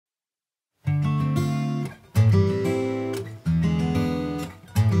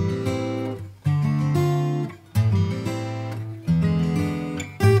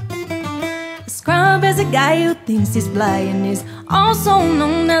a guy who thinks he's fly and is also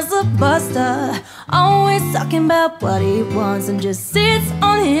known as a buster. Always talking about what he wants and just sits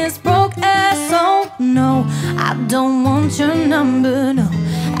on his broke ass. Oh no, I don't want your number, no.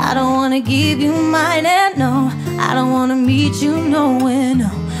 I don't wanna give you mine, and no, I don't wanna meet you nowhere,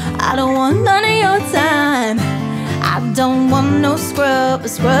 no. I don't want none of your time. I don't want no scrub. A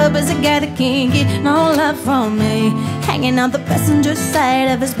scrub is a guy that can't get no love from me, hanging out the passenger side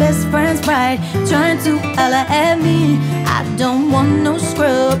of his best friend's ride, trying to holler at me. I don't want no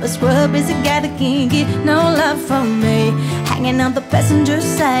scrub. A scrub is a guy that can't get no love from me, hanging out the passenger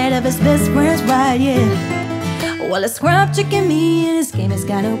side of his best friend's ride, yeah. Well, a scrub tricking me and his game is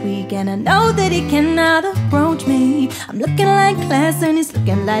kinda weak, and I know that he cannot approach me. I'm looking like class and he's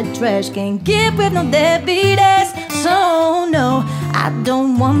looking like trash, can't get with no deadbeat ass. So no, I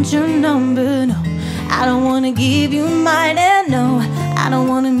don't want your number, no. I don't wanna give you mine, and no, I don't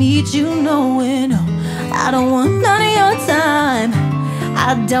wanna meet you nowhere, no. I don't want none of your time.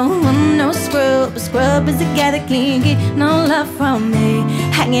 I don't want no scrub. A scrub is a guy that can't get no love from me,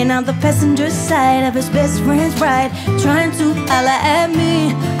 hanging out the passenger side of his best friend's ride, trying to holler at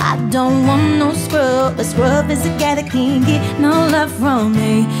me. I don't want no scrub. A scrub is a guy that can't get no love from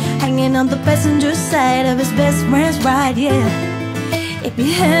me, hanging on the passenger side of his best friend's ride, yeah. If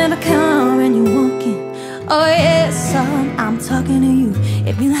you have a car and you're walking, oh yeah, son, I'm talking to you.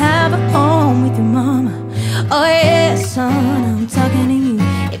 If you have a home with your mama, oh yeah, son, I'm talking to you.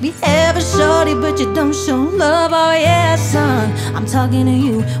 If you have a shorty but you don't show love, oh yeah, son, I'm talking to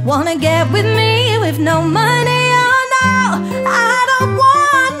you. Wanna get with me with no money, oh no, I don't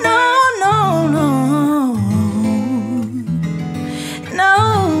want no, no, no, no,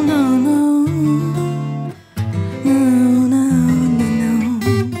 no, no, no,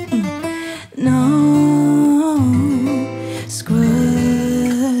 no, scrub,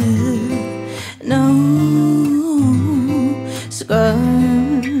 no,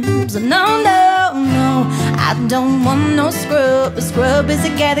 scrubs, no, no, no, I don't want no scrub. A scrub is a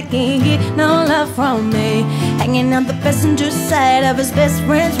guy that can't get no love from me, hanging out the passenger side of his best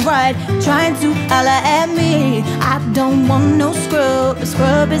friend's ride, trying to holler at me. I don't want no scrub. A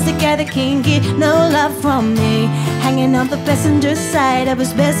scrub is a guy that can't get no love from me, hanging out the passenger side of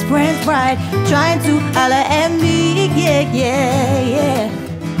his best friend's ride, trying to holler at me, yeah, yeah, yeah.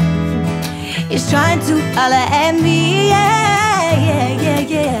 He's trying to holler at me, yeah, yeah, yeah.